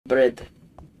Bread.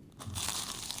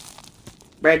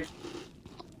 Bread.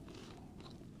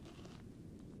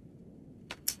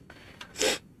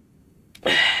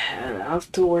 And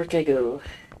off to work I go.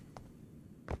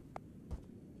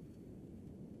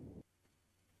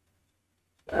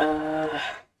 I'm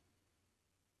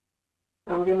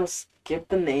gonna skip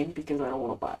the name because I don't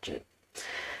want to watch it.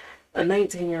 A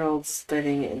 19-year-old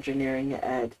studying engineering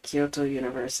at Kyoto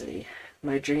University.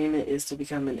 My dream is to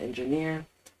become an engineer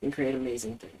and create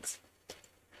amazing things.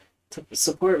 To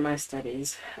support my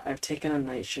studies, I've taken a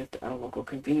night shift at a local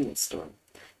convenience store.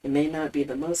 It may not be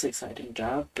the most exciting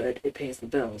job, but it pays the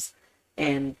bills,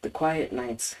 and the quiet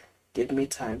nights give me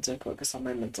time to focus on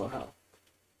my mental health.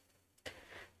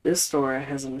 This store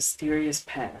has a mysterious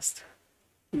past,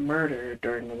 murder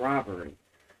during a robbery,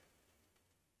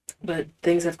 but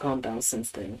things have calmed down since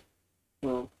then.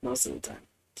 Well, most of the time.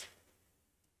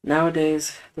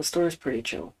 Nowadays, the store is pretty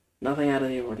chill. Nothing out of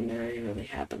the ordinary really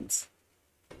happens.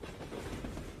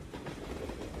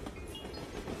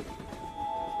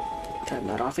 Turn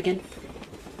that off again.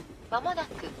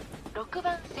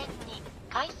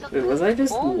 Wait, was I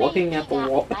just looking at the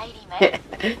wall? I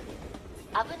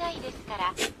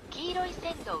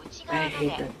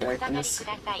hate that darkness.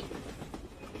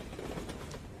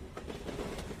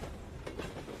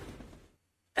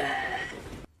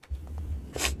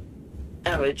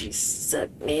 Allergies suck,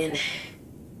 man.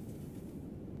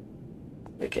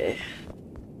 Okay.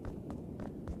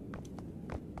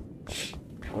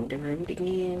 On the road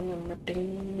again.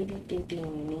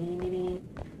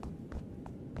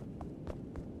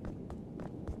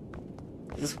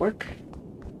 Does this work?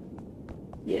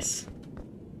 Yes.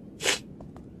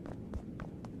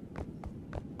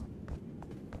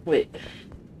 Wait.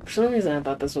 For some reason I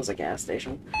thought this was a gas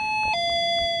station.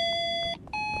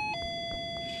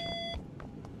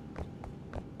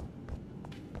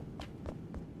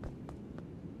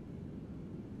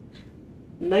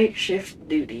 Night shift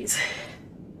duties.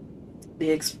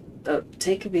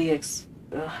 Take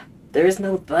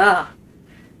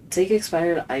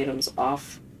expired items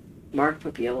off, marked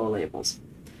with yellow labels.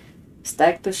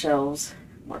 Stack the shelves,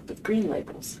 marked with green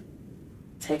labels.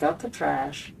 Take out the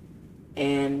trash,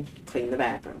 and clean the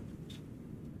bathroom.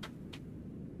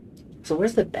 So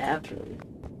where's the bathroom?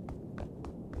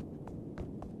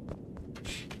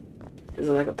 Is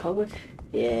it like a public?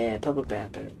 Yeah, public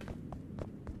bathroom.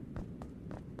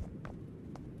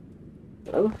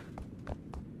 Oh?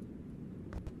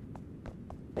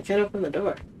 I can't open the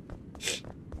door.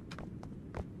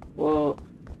 Well,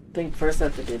 I think first I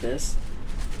have to do this.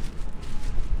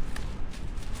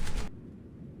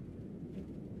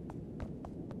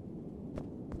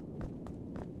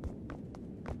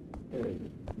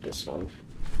 And this one.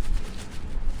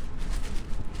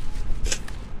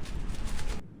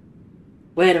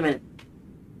 Wait a minute.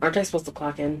 Aren't I supposed to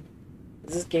clock in?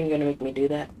 Is this game gonna make me do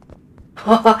that?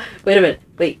 Wait a minute.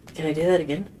 Wait, can I do that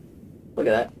again? Look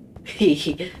at that.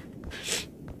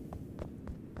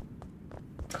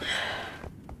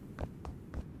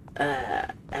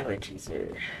 Allergies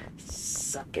are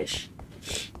suckish.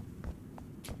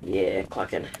 Yeah,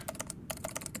 clock in.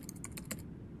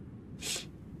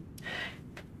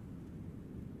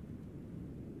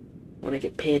 Want to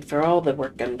get paid for all the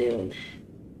work I'm doing.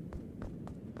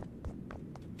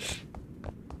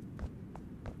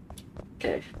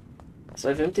 Okay, so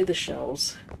I've emptied the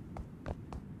shelves.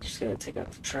 Just gonna take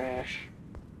out the trash.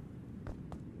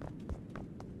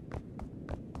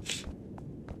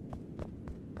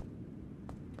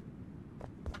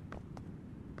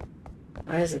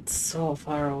 Why is it so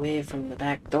far away from the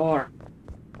back door?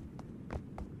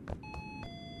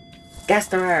 Gas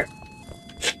door!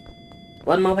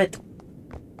 One moment.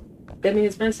 Get me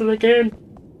as fast as I can.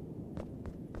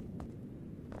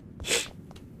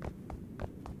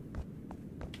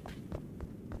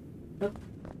 Oh.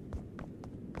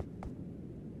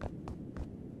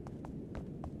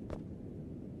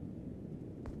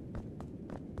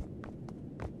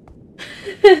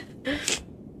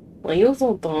 Well, you're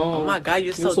so dumb. Oh my god,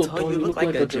 you're so tall, you look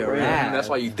like a giraffe. That's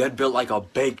why you dead built like a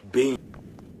baked bean.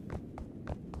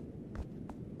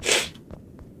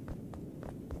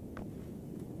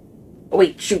 Oh,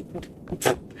 wait, shoot.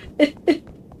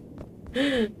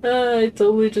 I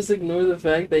totally just ignored the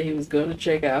fact that he was going to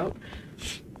check out.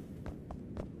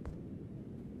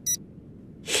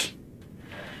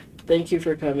 Thank you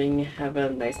for coming. Have a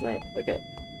nice night. Okay.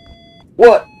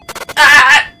 What?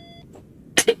 Ah!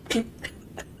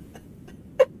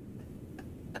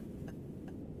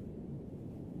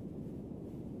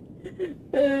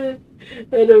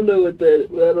 I don't know what that.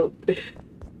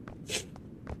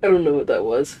 I don't know what that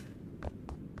was.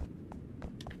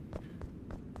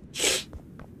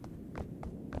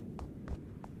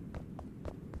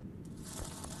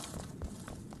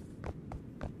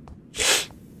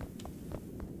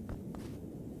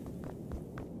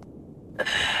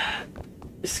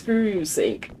 screw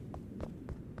sake.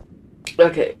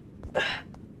 Okay.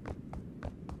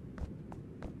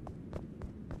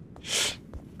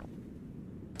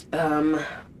 I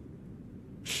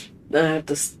have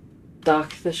to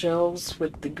stock the shelves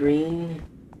with the green.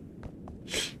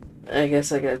 I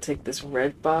guess I gotta take this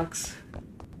red box.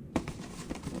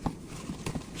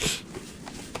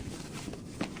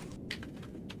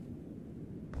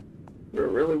 We're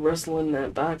really rustling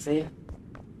that box, eh?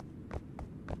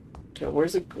 Okay,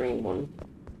 where's the green one?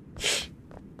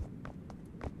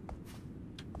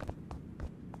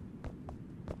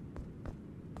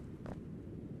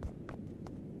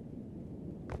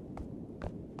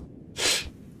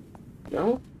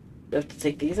 No? Do I have to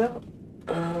take these out?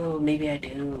 Oh, maybe I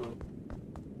do.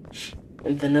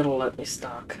 And then it'll let me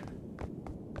stock.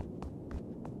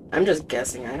 I'm just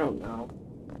guessing, I don't know.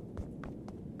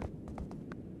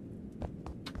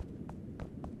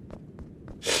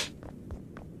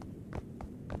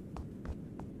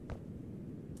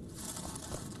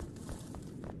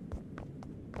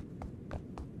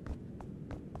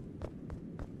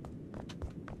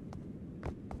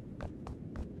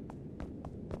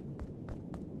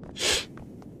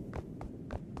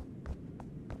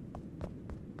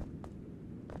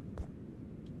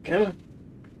 Come on.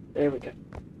 There we go.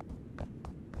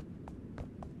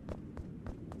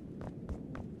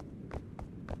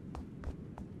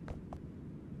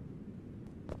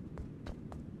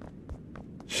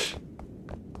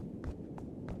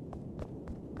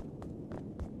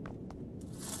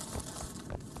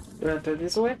 Do I have to throw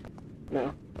these away?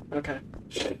 No. Okay.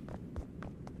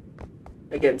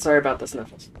 Again, sorry about the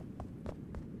sniffles.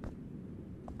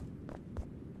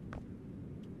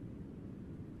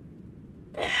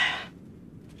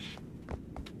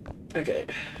 Okay.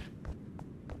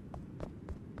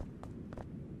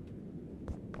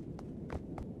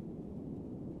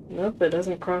 Nope, it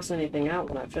doesn't cross anything out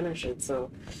when I finish it, so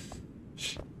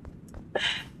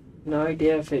no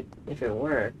idea if it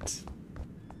worked.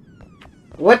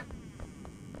 What?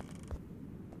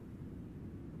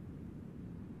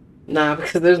 Nah,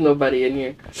 because there's nobody in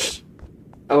here.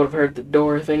 I would have heard the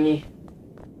door thingy.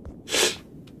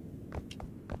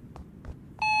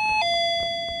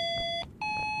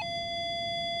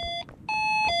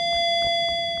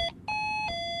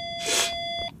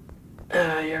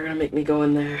 You're gonna make me go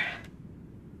in there.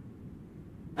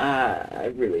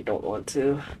 I really don't want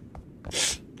to.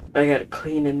 I gotta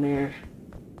clean in there.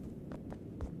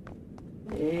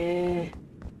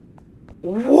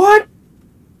 What?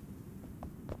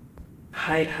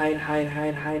 Hide, hide, hide,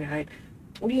 hide, hide, hide.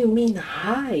 What do you mean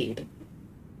hide?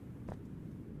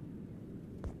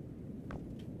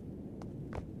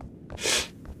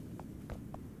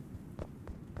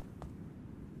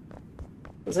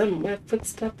 Was that my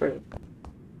footstep or?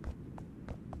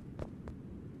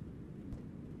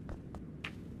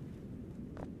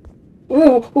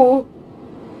 Ooh, ooh.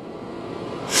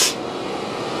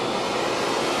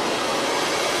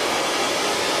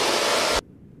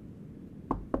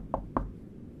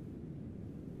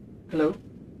 Hello?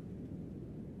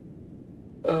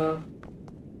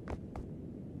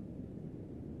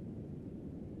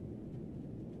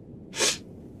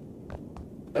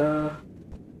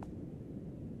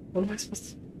 What am I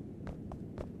supposed to...